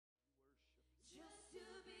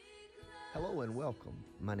Hello and welcome.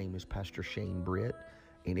 My name is Pastor Shane Britt,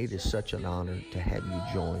 and it is such an honor to have you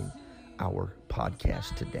join our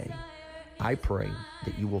podcast today. I pray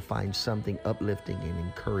that you will find something uplifting and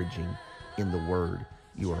encouraging in the word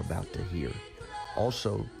you are about to hear.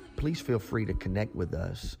 Also, please feel free to connect with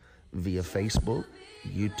us via Facebook,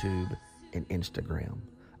 YouTube, and Instagram.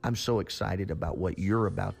 I'm so excited about what you're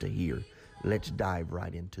about to hear. Let's dive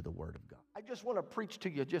right into the Word of God. I just want to preach to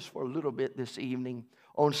you just for a little bit this evening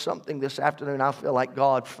on something this afternoon I feel like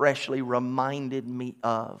God freshly reminded me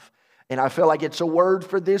of. And I feel like it's a word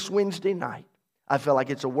for this Wednesday night. I feel like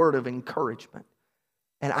it's a word of encouragement.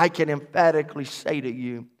 And I can emphatically say to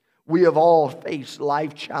you, we have all faced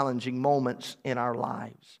life-challenging moments in our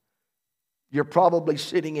lives. You're probably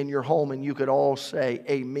sitting in your home and you could all say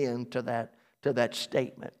amen to that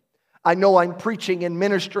statement. I know I'm preaching and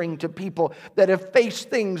ministering to people that have faced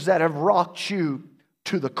things that have rocked you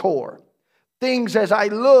to the core. Things as I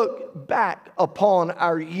look back upon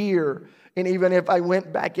our year, and even if I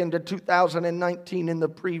went back into 2019 in the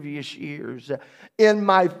previous years, in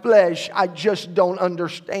my flesh, I just don't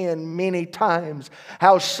understand many times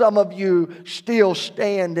how some of you still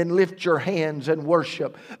stand and lift your hands and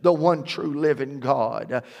worship the one true living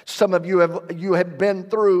God. Some of you have been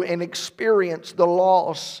through and experienced the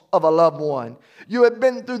loss of a loved one. You have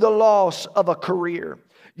been through the loss of a career.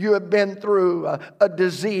 You have been through a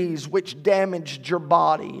disease which damaged your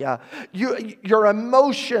body. Your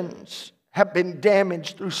emotions have been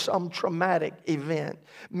damaged through some traumatic event.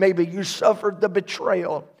 Maybe you suffered the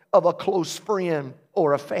betrayal of a close friend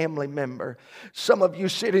or a family member. Some of you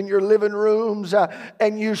sit in your living rooms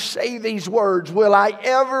and you say these words, "Will I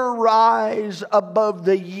ever rise above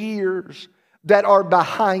the years that are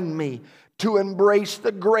behind me to embrace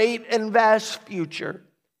the great and vast future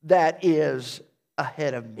that is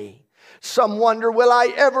ahead of me?" Some wonder, will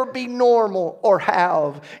I ever be normal or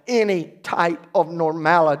have any type of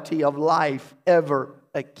normality of life ever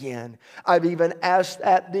again? I've even asked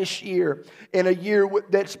that this year, in a year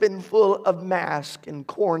that's been full of masks and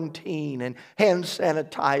quarantine and hand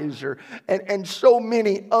sanitizer and so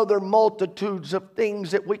many other multitudes of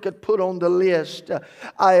things that we could put on the list.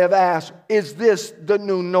 I have asked, is this the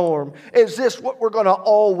new norm? Is this what we're going to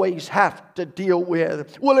always have to deal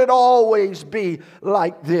with? Will it always be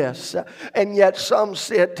like this? And yet some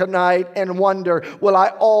sit tonight and wonder, will I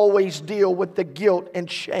always deal with the guilt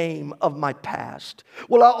and shame of my past?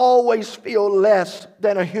 Will I always feel less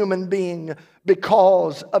than a human being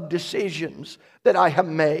because of decisions that I have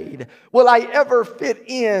made? Will I ever fit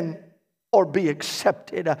in or be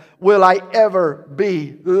accepted? Will I ever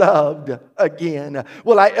be loved again?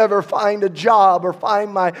 Will I ever find a job or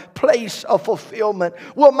find my place of fulfillment?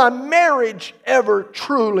 Will my marriage ever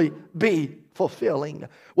truly be fulfilling?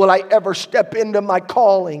 Will I ever step into my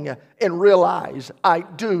calling and realize I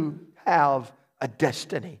do have a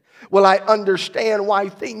destiny? Will I understand why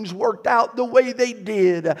things worked out the way they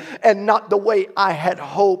did and not the way I had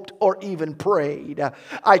hoped or even prayed?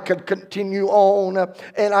 I could continue on,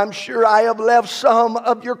 and I'm sure I have left some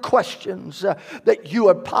of your questions that you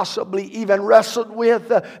have possibly even wrestled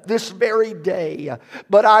with this very day.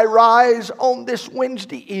 But I rise on this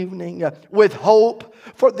Wednesday evening with hope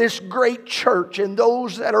for this great church and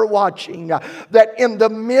those that are watching, that in the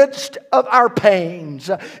midst of our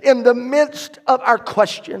pains, in the midst of our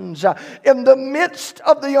questions, in the midst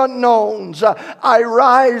of the unknowns, I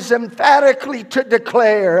rise emphatically to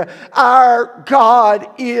declare our God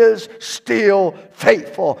is still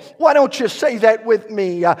faithful. Why don't you say that with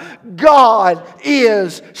me? God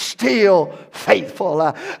is still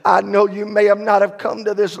faithful. I know you may have not have come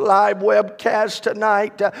to this live webcast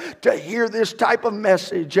tonight to hear this type of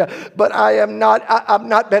message, but I've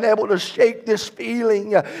not been able to shake this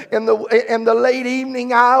feeling in the late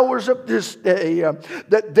evening hours of this day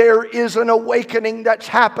that there is an awakening that's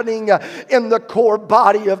happening in the core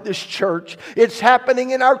body of this church. It's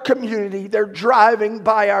happening in our community. They're driving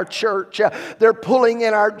by our church. They're pulling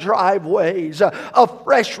in our driveways. A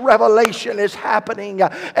fresh revelation is happening,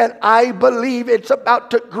 and I believe it's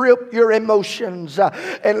about to grip your emotions.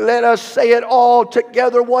 And let us say it all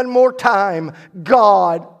together one more time.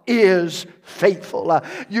 God is faithful.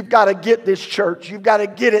 You've got to get this, church. You've got to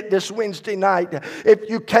get it this Wednesday night. If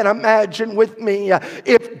you can imagine with me,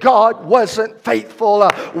 if God wasn't faithful,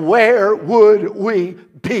 where would we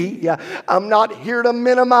be. I'm not here to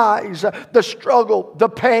minimize the struggle, the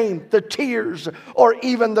pain, the tears, or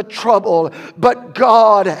even the trouble. But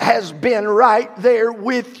God has been right there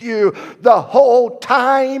with you the whole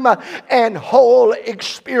time and whole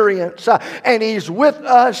experience. And He's with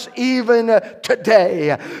us even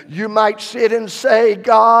today. You might sit and say,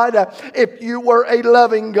 God, if you were a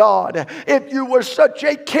loving God, if you were such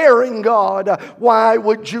a caring God, why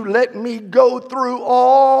would you let me go through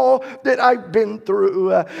all that I've been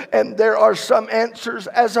through? And there are some answers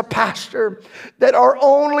as a pastor that are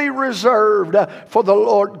only reserved for the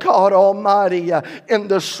Lord God Almighty in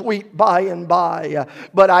the sweet by and by.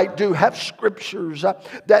 But I do have scriptures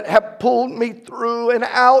that have pulled me through and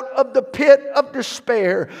out of the pit of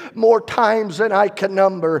despair more times than I can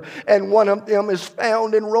number. And one of them is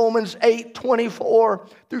found in Romans 8:24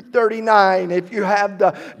 through 39. If you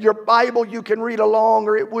have your Bible, you can read along,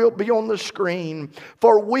 or it will be on the screen.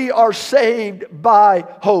 For we are saved by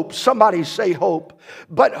hope. Somebody say hope.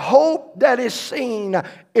 But hope that is seen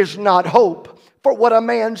is not hope. For what a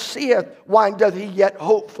man seeth, why doth he yet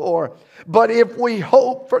hope for? But if we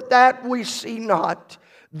hope for that we see not,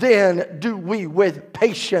 then do we with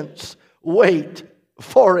patience wait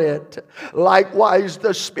for it. Likewise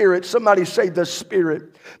the Spirit, somebody say the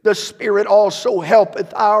Spirit. The Spirit also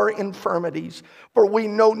helpeth our infirmities. For we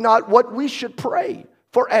know not what we should pray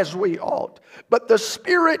for as we ought. But the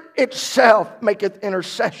Spirit itself maketh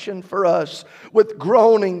intercession for us with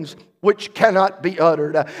groanings which cannot be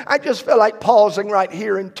uttered. I just feel like pausing right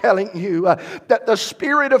here and telling you that the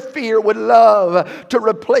spirit of fear would love to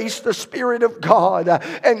replace the Spirit of God.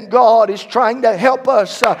 And God is trying to help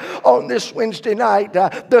us on this Wednesday night.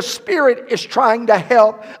 The Spirit is trying to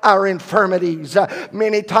help our infirmities.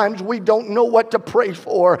 Many times we don't know what to pray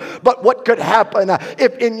for. But what could happen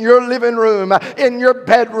if in your living room, in your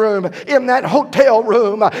bedroom, in that hotel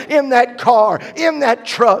room, in that car, in that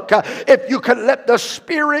truck, if you could let the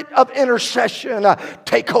Spirit of intercession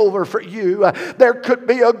take over for you. There could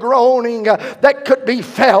be a groaning that could be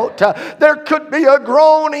felt. There could be a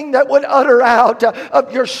groaning that would utter out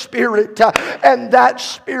of your spirit, and that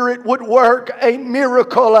Spirit would work a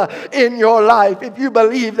miracle in your life. If you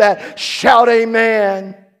believe that, shout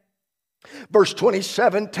amen. Verse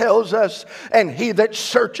 27 tells us, and he that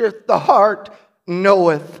searcheth the heart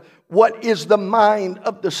knoweth what is the mind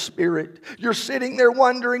of the Spirit. You're sitting there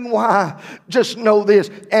wondering why. Just know this.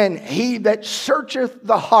 And he that searcheth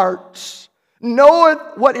the hearts knoweth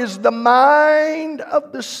what is the mind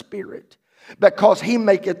of the Spirit, because he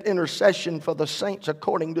maketh intercession for the saints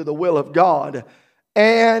according to the will of God.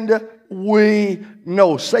 And we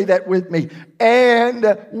know. Say that with me.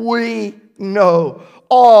 And we know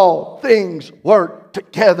all things work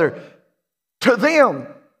together to them.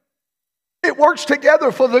 It works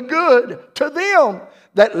together for the good to them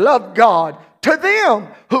that love God, to them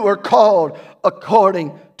who are called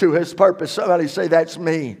according to His purpose. Somebody say, that's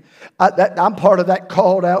me. I'm part of that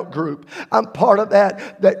called out group. I'm part of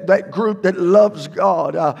that group that loves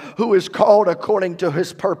God, who is called according to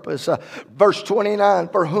His purpose. Verse 29,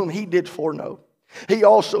 for whom He did foreknow, He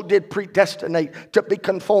also did predestinate to be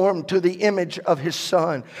conformed to the image of His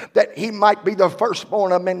Son, that He might be the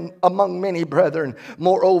firstborn among many brethren.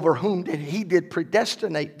 Moreover, whom He did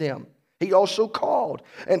predestinate, them He also called.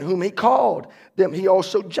 And whom He called, them He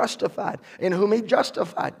also justified. And whom He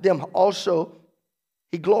justified, them also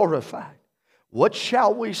He glorified. What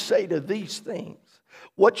shall we say to these things?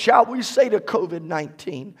 What shall we say to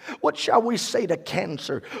COVID-19? What shall we say to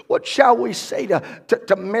cancer? What shall we say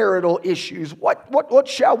to marital issues? What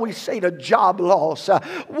shall we say to job loss?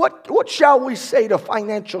 What shall we say to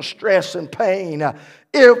financial stress and pain?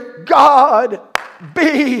 If God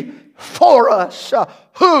be for us,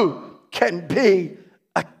 who can be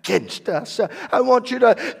against us? I want you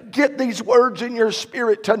to get these words in your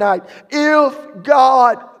spirit tonight. If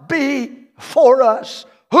God be for us,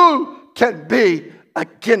 who can be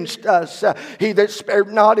against us? He that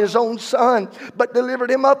spared not His own Son, but delivered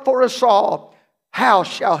Him up for us all, how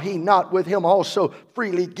shall He not with Him also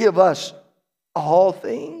freely give us all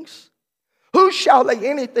things? Who shall lay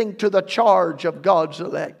anything to the charge of God's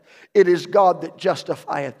elect? It is God that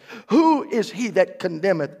justifieth. Who is he that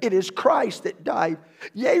condemneth? It is Christ that died,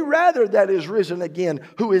 yea, rather that is risen again,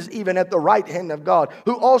 who is even at the right hand of God,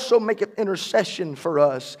 who also maketh intercession for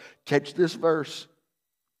us. Catch this verse.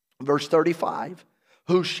 Verse 35.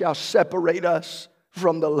 Who shall separate us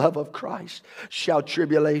from the love of Christ? Shall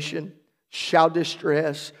tribulation, shall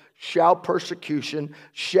distress, shall persecution,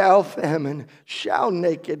 shall famine, shall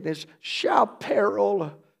nakedness, shall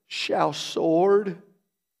peril, shall sword?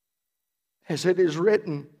 As it is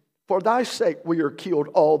written, for thy sake we are killed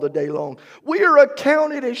all the day long. We are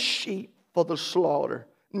accounted as sheep for the slaughter.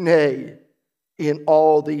 Nay, in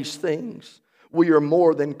all these things, we are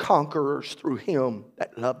more than conquerors through Him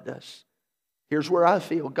that loved us. Here's where I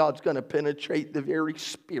feel God's going to penetrate the very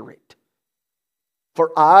spirit.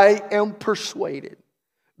 For I am persuaded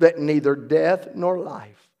that neither death nor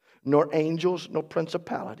life, nor angels, nor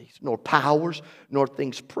principalities, nor powers, nor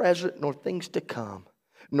things present, nor things to come,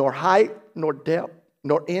 nor height, nor depth,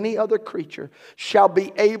 nor any other creature shall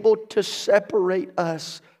be able to separate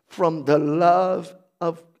us from the love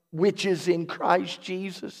of which is in Christ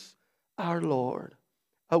Jesus our Lord.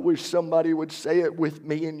 I wish somebody would say it with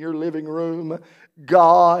me in your living room.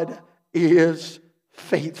 God is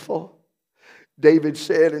faithful. David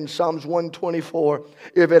said in Psalms 124,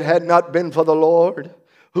 if it had not been for the Lord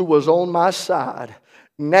who was on my side,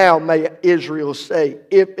 now may Israel say,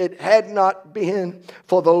 if it had not been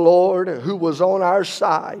for the Lord who was on our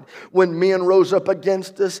side, when men rose up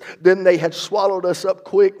against us, then they had swallowed us up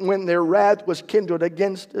quick. When their wrath was kindled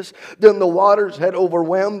against us, then the waters had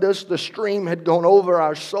overwhelmed us. The stream had gone over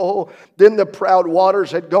our soul. Then the proud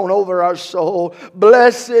waters had gone over our soul.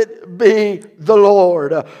 Blessed be the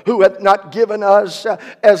Lord who hath not given us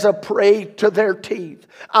as a prey to their teeth.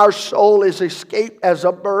 Our soul is escaped as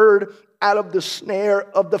a bird out of the snare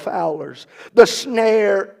of the fowlers. The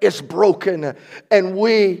snare is broken and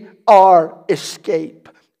we are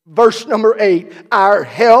escaped. Verse number 8, our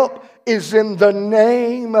help is in the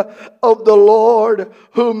name of the Lord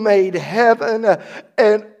who made heaven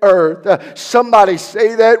and earth. Somebody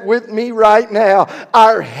say that with me right now.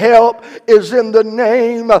 Our help is in the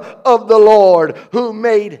name of the Lord who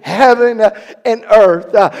made heaven and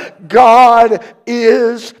earth. God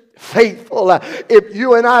is faithful. If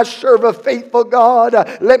you and I serve a faithful God,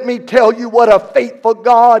 let me tell you what a faithful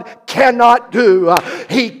God cannot do.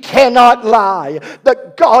 He cannot lie.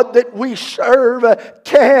 The God that we serve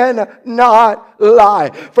cannot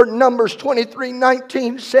lie. For Numbers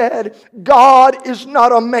 23:19 said, God is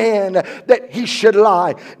not a man that He should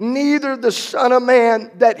lie, neither the Son of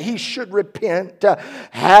Man that He should repent.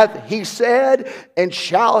 Hath He said, and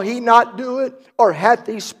shall He not do it? Or hath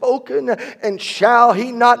He spoken, and shall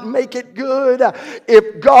He not make it good?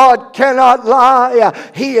 If God cannot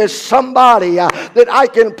lie, He is somebody that I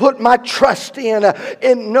can put my trust in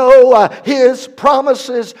and know His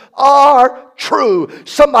promises are true.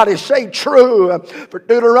 Somebody say true. For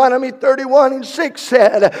Deuteronomy 31:6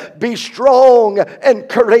 said, be strong and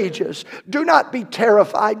courageous. Do not be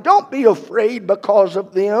terrified. Don't be afraid because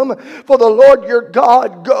of them. For the Lord your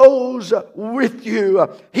God goes with you.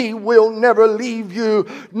 He will never leave you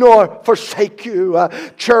nor forsake you.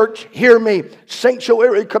 Church, hear me.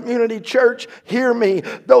 Sanctuary Community Church, hear me.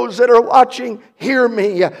 Those that are watching, hear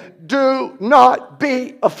me. Do not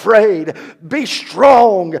be afraid. Be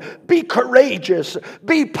strong. Be courageous.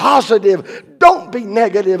 Be positive. Don't be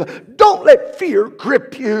negative. Don't let fear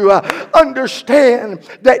grip you. Understand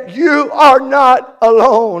that you are not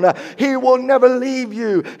alone. He will never leave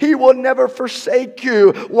you. He will never forsake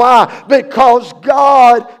you. Why? Because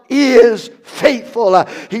God is faithful.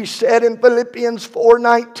 He said in Philippians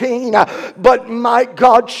 4:19, but my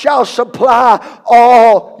God shall supply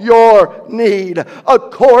all your need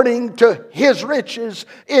according to His riches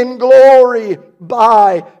in glory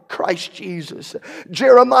by Christ Jesus.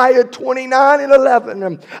 Jeremiah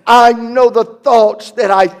 29:11, I know the thoughts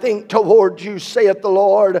that I think toward you, saith the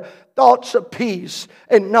Lord, thoughts of peace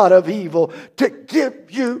and not of evil, to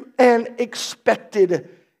give you an expected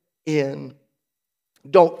end.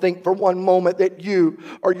 Don't think for one moment that you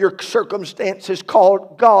or your circumstances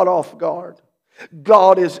caught God off guard.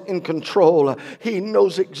 God is in control. He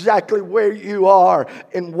knows exactly where you are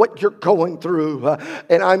and what you're going through.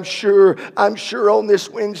 And I'm sure on this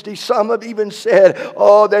Wednesday, some have even said,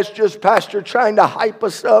 oh, that's just Pastor trying to hype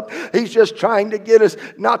us up. He's just trying to get us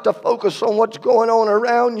not to focus on what's going on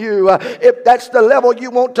around you. If that's the level you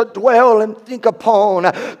want to dwell and think upon,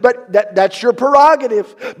 but that's your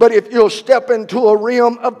prerogative. But if you'll step into a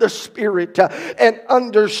realm of the Spirit and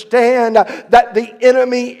understand that the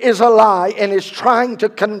enemy is a lie and is trying to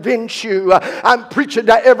convince you. I'm preaching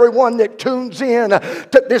to everyone that tunes in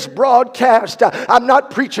to this broadcast. I'm not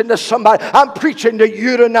preaching to somebody. I'm preaching to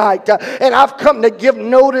you tonight. And I've come to give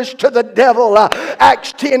notice to the devil.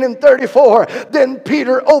 Acts 10:34. Then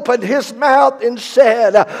Peter opened his mouth and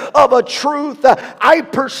said, of a truth, I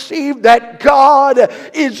perceive that God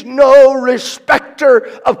is no respecter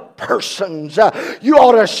of persons. You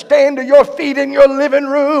ought to stand to your feet in your living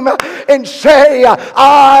room and say,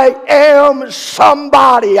 I am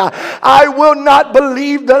somebody. I will not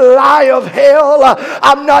believe the lie of hell.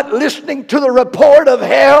 I'm not listening to the report of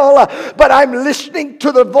hell, but I'm listening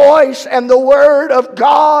to the voice and the word of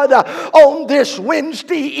God on this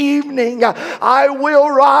Wednesday evening. I will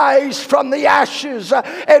rise from the ashes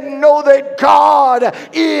and know that God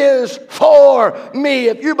is for me.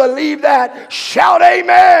 If you believe that, shout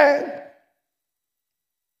amen.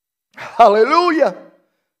 Hallelujah.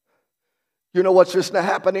 You know what's going to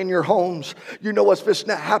happen in your homes. You know what's going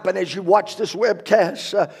to happen as you watch this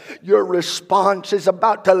webcast. Your response is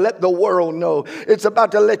about to let the world know. It's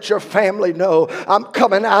about to let your family know. I'm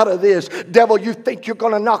coming out of this. Devil, you think you're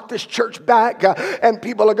going to knock this church back and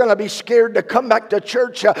people are going to be scared to come back to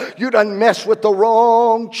church. You done mess with the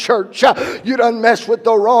wrong church. You done mess with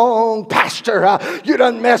the wrong pastor. You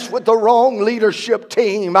done mess with the wrong leadership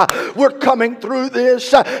team. We're coming through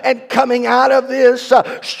this and coming out of this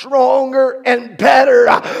stronger and better.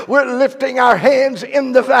 We're lifting our hands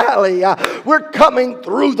in the valley. We're coming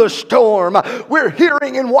through the storm. We're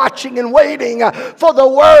hearing and watching and waiting for the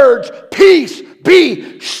words, peace,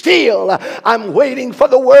 be still. I'm waiting for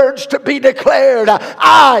the words to be declared.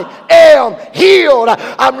 I am healed.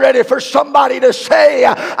 I'm ready for somebody to say,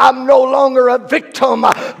 I'm no longer a victim,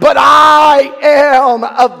 but I am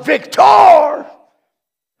a victor.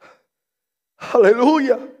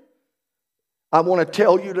 Hallelujah. I want to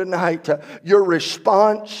tell you tonight, your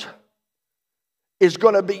response is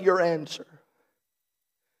going to be your answer.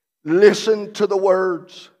 Listen to the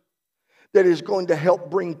words that is going to help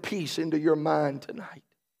bring peace into your mind tonight.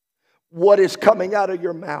 What is coming out of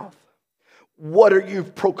your mouth? What are you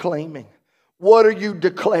proclaiming? What are you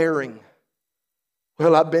declaring?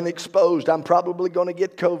 Well, I've been exposed. I'm probably going to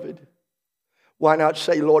get COVID. Why not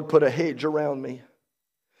say, Lord, put a hedge around me?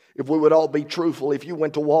 If we would all be truthful, if you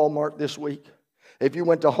went to Walmart this week, if you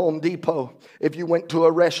went to Home Depot, if you went to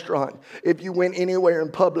a restaurant, if you went anywhere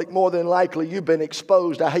in public, more than likely you've been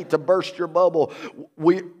exposed. I hate to burst your bubble.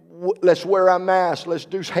 Let's wear our masks. Let's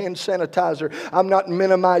do hand sanitizer. I'm not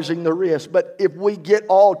minimizing the risk, but if we get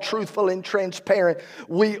all truthful and transparent,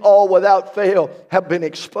 we all without fail have been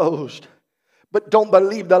exposed. But don't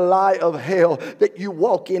believe the lie of hell that you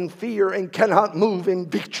walk in fear and cannot move in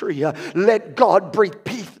victory. Let God breathe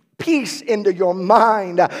peace into your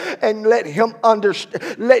mind and let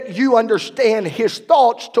you understand His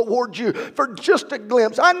thoughts towards you for just a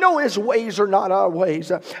glimpse. I know His ways are not our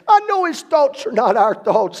ways. I know His thoughts are not our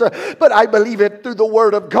thoughts. But I believe it through the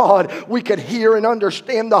Word of God we could hear and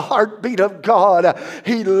understand the heartbeat of God.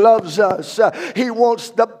 He loves us. He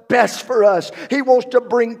wants the best for us. He wants to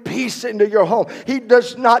bring peace into your home. He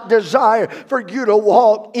does not desire for you to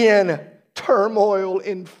walk in turmoil,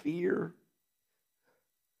 in fear.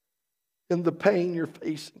 In the pain you're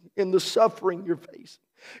facing, in the suffering you're facing,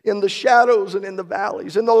 in the shadows and in the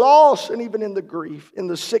valleys, in the loss and even in the grief, in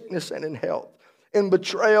the sickness and in health, in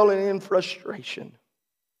betrayal and in frustration.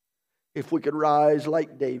 If we could rise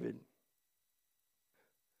like David.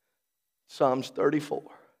 Psalms 34.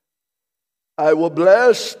 I will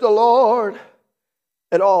bless the Lord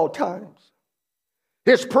at all times.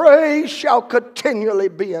 His praise shall continually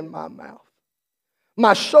be in my mouth.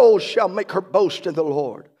 My soul shall make her boast in the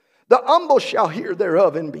Lord. The humble shall hear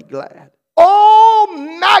thereof and be glad.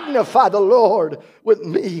 Oh, magnify the Lord with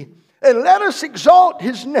me, and let us exalt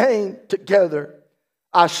His name together.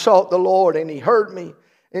 I sought the Lord, and He heard me,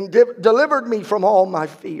 and delivered me from all my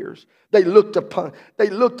fears. They looked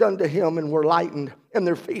unto Him and were lightened, and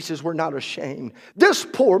their faces were not ashamed. This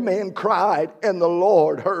poor man cried, and the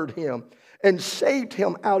Lord heard him, and saved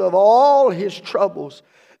him out of all his troubles.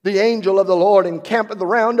 The angel of the Lord encampeth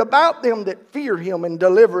round about them that fear Him and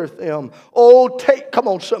delivereth them. Oh, come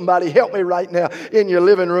on, somebody, help me right now in your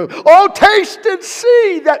living room. Oh, taste and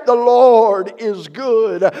see that the Lord is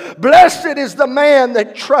good. Blessed is the man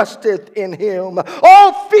that trusteth in Him.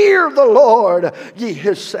 Oh, fear the Lord, ye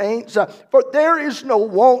His saints, for there is no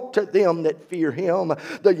want to them that fear Him.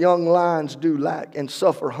 The young lions do lack and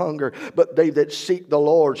suffer hunger, but they that seek the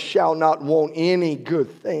Lord shall not want any good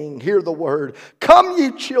thing. Hear the word. Come, ye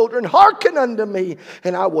children, hearken unto me,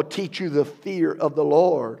 and I will teach you the fear of the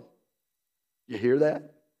Lord. You hear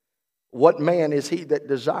that? What man is he that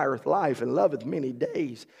desireth life and loveth many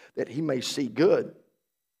days, that he may see good?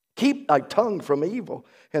 Keep thy tongue from evil,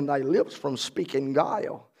 and thy lips from speaking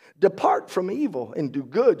guile. Depart from evil and do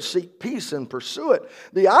good, seek peace and pursue it.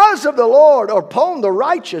 The eyes of the Lord are upon the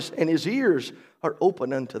righteous, and His ears are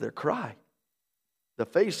open unto their cry. The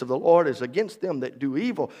face of the Lord is against them that do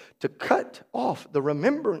evil, to cut off the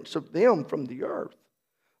remembrance of them from the earth.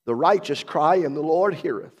 The righteous cry, and the Lord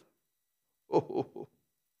heareth. Oh.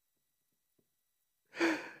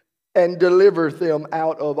 and delivereth them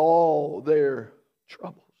out of all their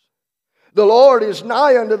troubles. The Lord is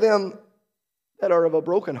nigh unto them that are of a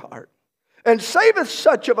broken heart, and saveth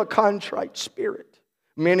such of a contrite spirit.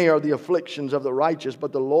 Many are the afflictions of the righteous,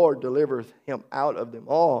 but the Lord delivereth him out of them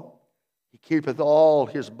all. He keepeth all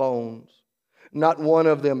his bones. Not one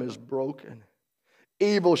of them is broken.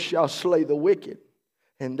 Evil shall slay the wicked,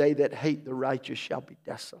 and they that hate the righteous shall be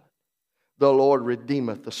desolate. The Lord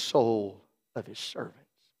redeemeth the soul of his servants.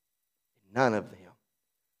 None of them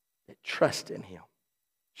that trust in him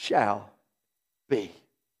shall be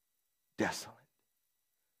desolate.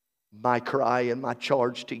 My cry and my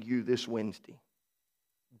charge to you this Wednesday: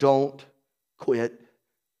 don't quit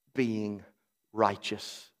being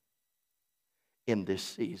righteous in this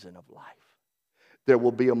season of life. There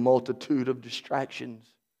will be a multitude of distractions.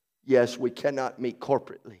 Yes, we cannot meet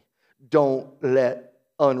corporately. Don't let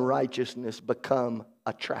unrighteousness become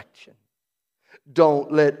attraction.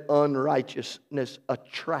 Don't let unrighteousness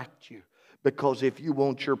attract you. Because if you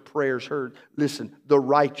want your prayers heard, listen, the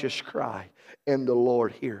righteous cry and the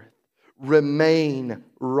Lord heareth. Remain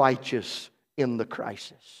righteous in the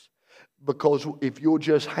crisis. Because if you'll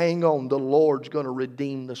just hang on, the Lord's going to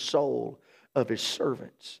redeem the soul of his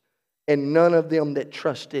servants. And none of them that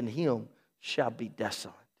trust in him shall be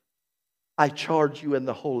desolate. I charge you in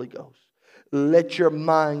the Holy Ghost. Let your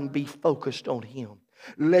mind be focused on him.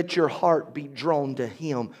 Let your heart be drawn to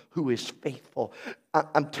him who is faithful.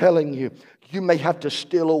 I'm telling you, you may have to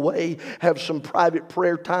steal away, have some private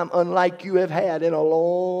prayer time unlike you have had in a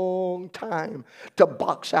long time to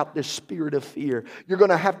box out this spirit of fear. You're going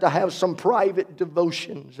to have some private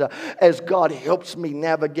devotions as God helps me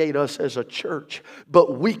navigate us as a church.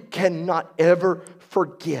 But we cannot ever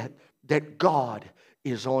forget that God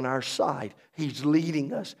is on our side. He's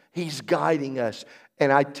leading us. He's guiding us.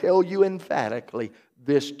 And I tell you emphatically,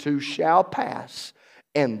 this too shall pass,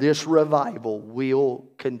 and this revival will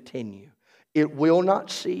continue. It will not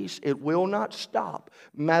cease. It will not stop.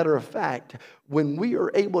 Matter of fact, when we are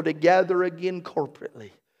able to gather again corporately,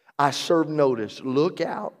 I serve notice. Look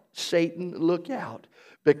out, Satan, look out.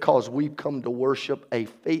 Because we've come to worship a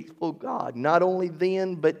faithful God. Not only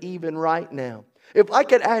then, but even right now. If I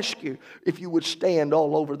could ask you, if you would stand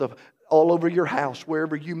all over your house,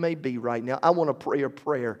 wherever you may be right now, I want to pray a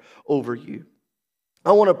prayer over you.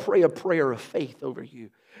 I want to pray a prayer of faith over you.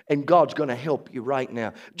 And God's going to help you right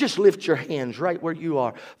now. Just lift your hands right where you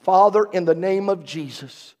are. Father, in the name of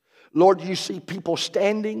Jesus, Lord, you see people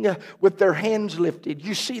standing with their hands lifted.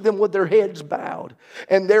 You see them with their heads bowed.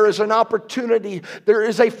 And there is an opportunity. There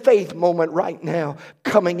is a faith moment right now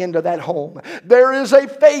coming into that home. There is a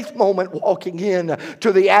faith moment walking in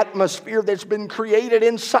to the atmosphere that's been created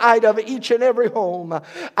inside of each and every home.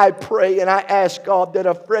 I pray and I ask God that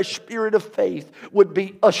a fresh spirit of faith would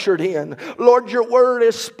be ushered in. Lord, your word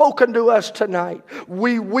is spoken to us tonight.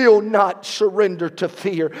 We will not surrender to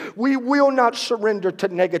fear. We will not surrender to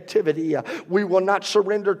negativity. We will not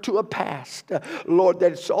surrender to a past, Lord,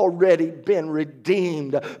 that's already been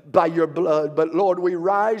redeemed by your blood. But Lord, we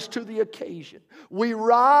rise to the occasion. We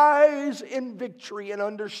rise in victory and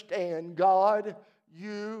understand, God,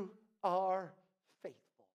 you are